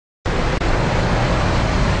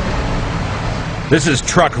This is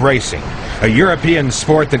truck racing, a European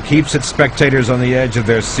sport that keeps its spectators on the edge of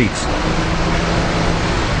their seats.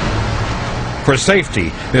 For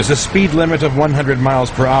safety, there's a speed limit of 100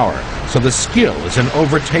 miles per hour, so the skill is in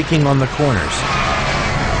overtaking on the corners.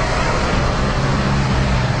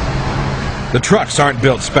 The trucks aren't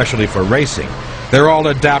built specially for racing. They're all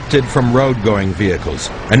adapted from road-going vehicles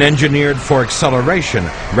and engineered for acceleration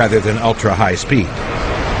rather than ultra-high speed.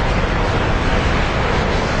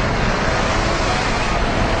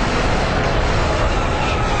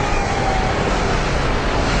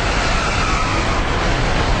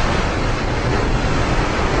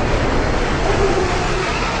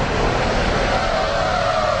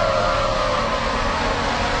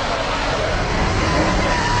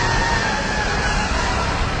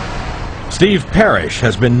 Steve Parish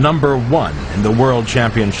has been #1 in the World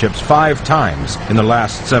Championships 5 times in the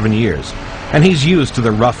last 7 years, and he's used to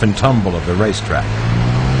the rough and tumble of the racetrack.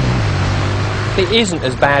 It isn't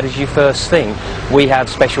as bad as you first think. We have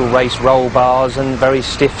special race roll bars and very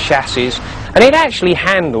stiff chassis, and it actually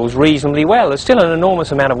handles reasonably well. There's still an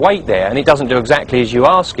enormous amount of weight there, and it doesn't do exactly as you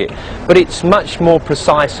ask it, but it's much more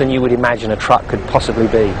precise than you would imagine a truck could possibly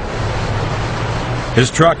be. His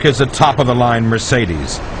truck is a top-of-the-line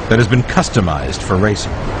Mercedes that has been customized for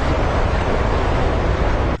racing.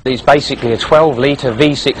 It's basically a 12-litre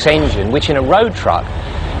V6 engine, which in a road truck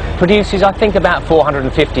produces, I think, about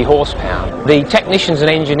 450 horsepower. The technicians and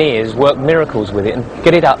engineers work miracles with it and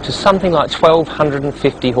get it up to something like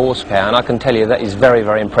 1,250 horsepower, and I can tell you that is very,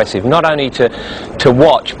 very impressive, not only to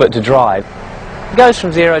watch but to drive. It goes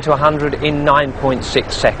from 0 to 100 in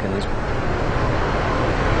 9.6 seconds.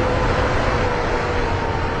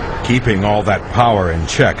 Keeping all that power in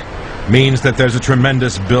check means that there's a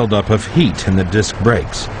tremendous buildup of heat in the disc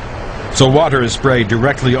brakes. So water is sprayed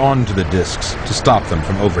directly onto the discs to stop them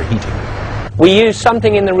from overheating. We use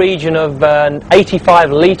something in the region of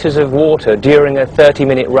 85 litres of water during a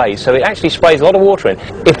 30-minute race, so it actually sprays a lot of water in.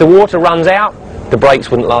 If the water runs out, the brakes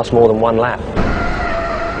wouldn't last more than 1 lap.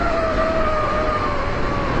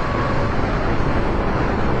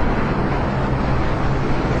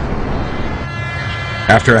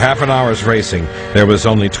 After half an hour's racing, there was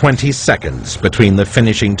only 20 seconds between the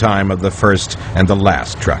finishing time of the first and the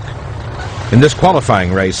last truck. In this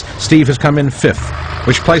qualifying race, Steve has come in 5th,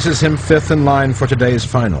 which places him 5th in line for today's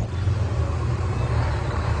final.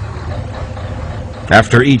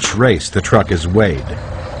 After each race, the truck is weighed.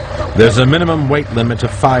 There's a minimum weight limit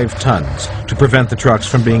of 5 tons to prevent the trucks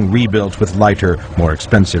from being rebuilt with lighter, more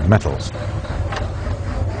expensive metals.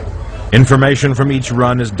 Information from each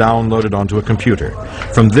run is downloaded onto a computer.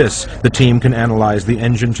 From this, the team can analyze the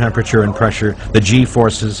engine temperature and pressure, the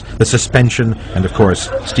G-forces, the suspension, and of course,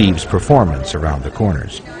 Steve's performance around the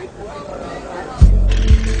corners.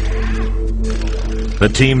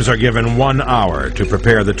 The teams are given 1 hour to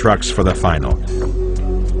prepare the trucks for the final.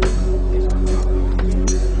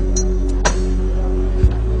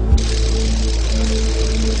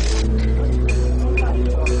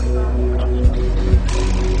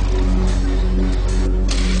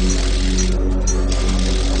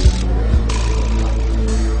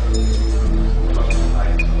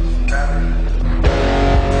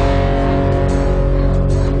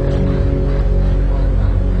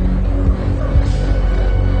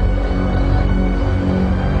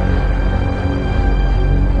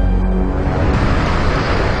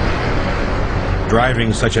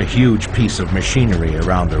 Driving such a huge piece of machinery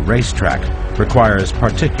around a racetrack requires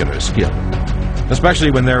particular skill,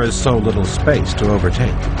 especially when there is so little space to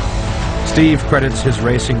overtake. Steve credits his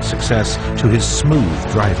racing success to his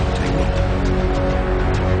smooth driving technique.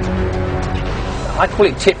 I call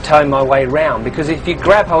it tiptoeing my way round, because if you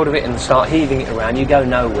grab hold of it and start heaving it around, you go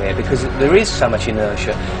nowhere, because there is so much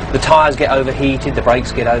inertia. The tyres get overheated, the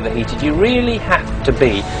brakes get overheated. You really have to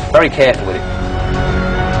be very careful with it.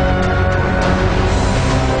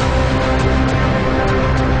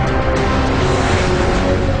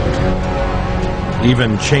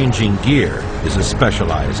 Even changing gear is a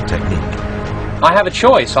specialized technique. I have a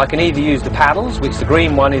choice. I can either use the paddles, which the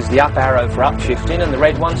green one is the up arrow for upshifting and the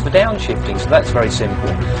red one's for downshifting, so that's very simple.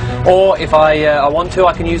 Or if I want to,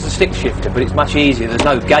 I can use the stick shifter, but it's much easier. There's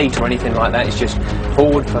no gate or anything like that. It's just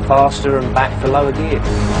forward for faster and back for lower gear.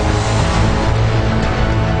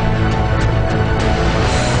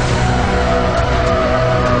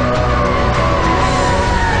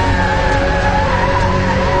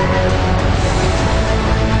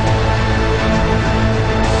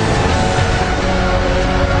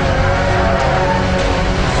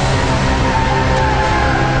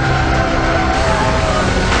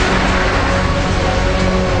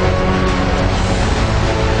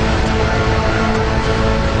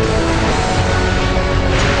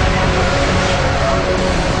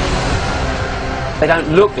 They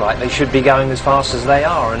don't look like they should be going as fast as they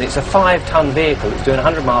are, and it's a 5-ton vehicle that's doing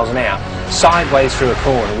 100 miles an hour sideways through a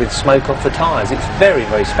corner with smoke off the tyres. It's very,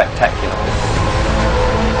 very spectacular.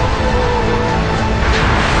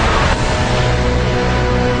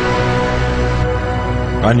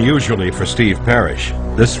 Unusually for Steve Parish,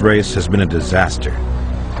 this race has been a disaster.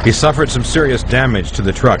 He suffered some serious damage to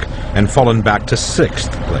the truck and fallen back to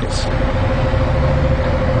 6th place.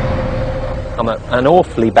 I'm an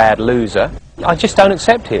awfully bad loser. I just don't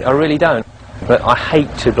accept it, I really don't. But I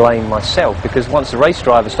hate to blame myself, because once the race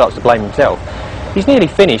driver starts to blame himself, he's nearly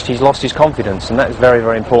finished, he's lost his confidence, and that's very,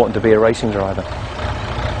 very important to be a racing driver.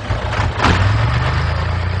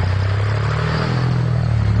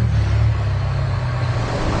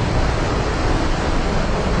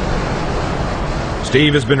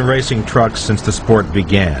 Steve has been racing trucks since the sport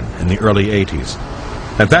began in the early 80s.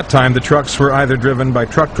 At that time, the trucks were either driven by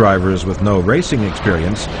truck drivers with no racing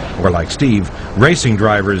experience, or like Steve, racing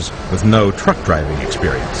drivers with no truck driving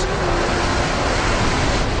experience.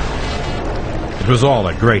 It was all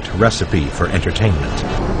a great recipe for entertainment.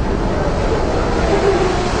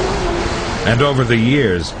 And over the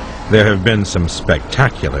years, there have been some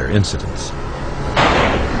spectacular incidents.